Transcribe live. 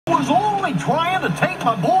was only trying to take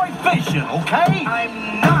my boy fishing, okay?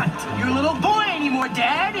 I'm not your little boy anymore,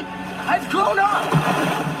 Dad. I've grown up.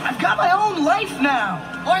 I've got my own life now.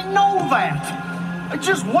 I know that. I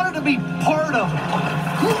just wanted to be part of it.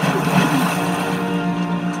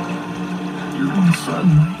 You're my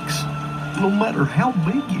son, Max. No matter how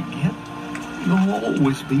big you get, you'll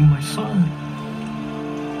always be my son.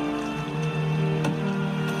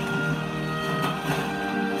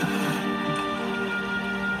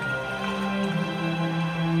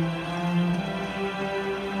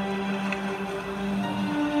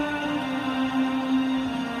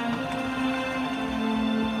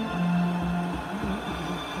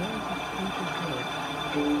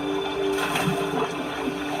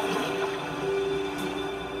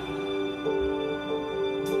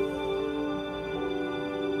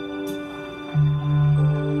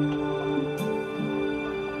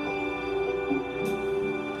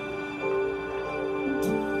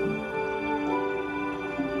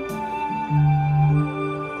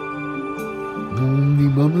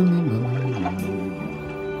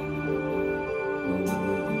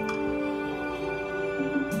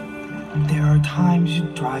 There are times you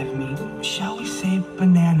drive me, shall we say,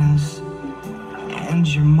 bananas, and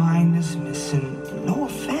your mind is missing, no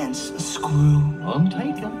offense, a screw.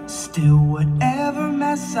 Untaken. Still, whatever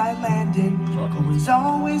mess I land in,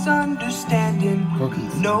 always understanding.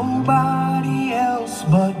 Nobody else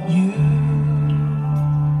but you.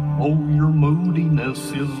 Oh, your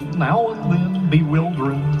moodiness is now and then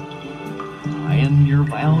bewildering, and your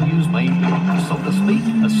values may be, so to speak,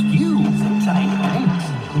 askew. Thanks.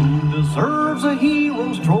 Who deserves a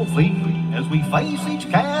hero's trophy as we face each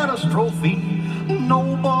catastrophe?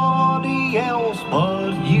 Nobody else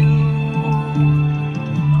but you.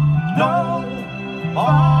 Nobody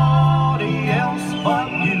else but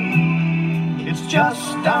you. It's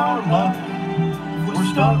just our luck. We're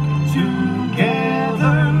stuck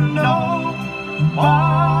together. Nobody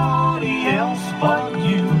else but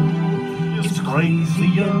you. It's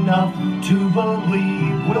crazy enough to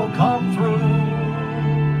believe we'll come through.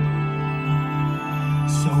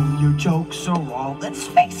 So your jokes are all, let's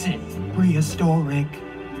face it, prehistoric.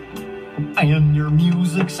 And your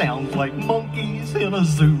music sounds like monkeys in a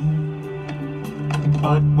zoo.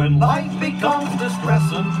 But when life becomes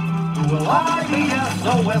distressing, who will I be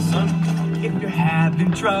SOSing? If you're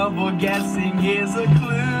having trouble guessing, here's a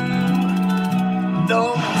clue.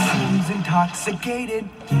 Though he seems intoxicated,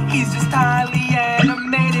 he's just highly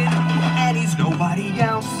animated, and he's nobody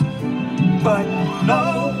else but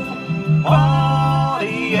nobody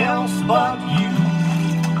else but you.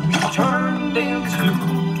 We've turned into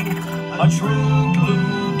a true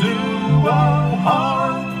blue duo.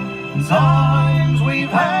 Hard times we've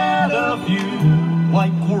had a few,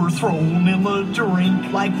 like we're thrown in the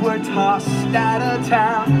drink, like we're tossed out of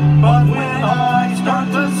town.